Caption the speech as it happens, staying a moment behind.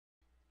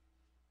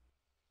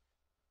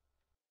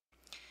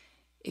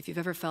If you've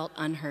ever felt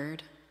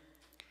unheard,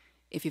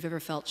 if you've ever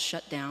felt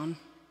shut down,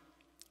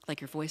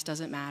 like your voice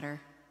doesn't matter,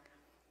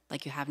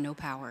 like you have no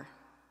power,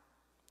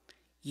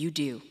 you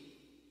do.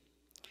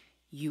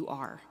 You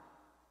are.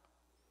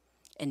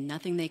 And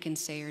nothing they can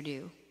say or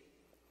do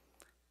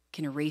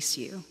can erase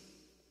you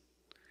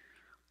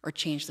or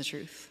change the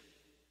truth.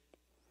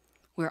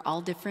 We're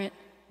all different,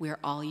 we're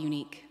all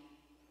unique.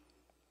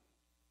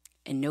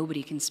 And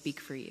nobody can speak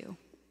for you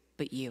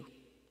but you.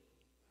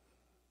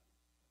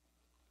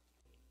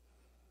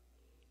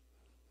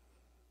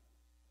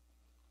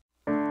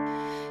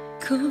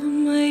 Cover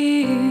my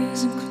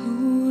ears and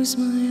close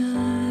my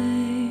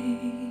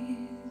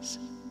eyes,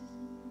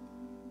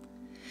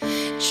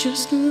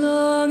 just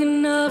long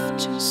enough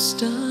to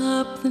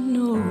stop the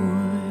noise.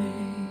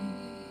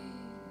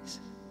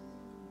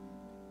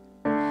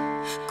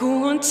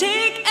 Go on,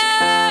 take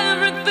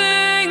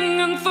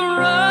everything and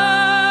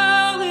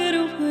throw it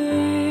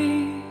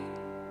away,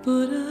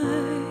 but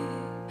I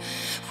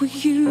will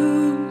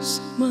use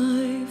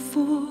my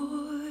voice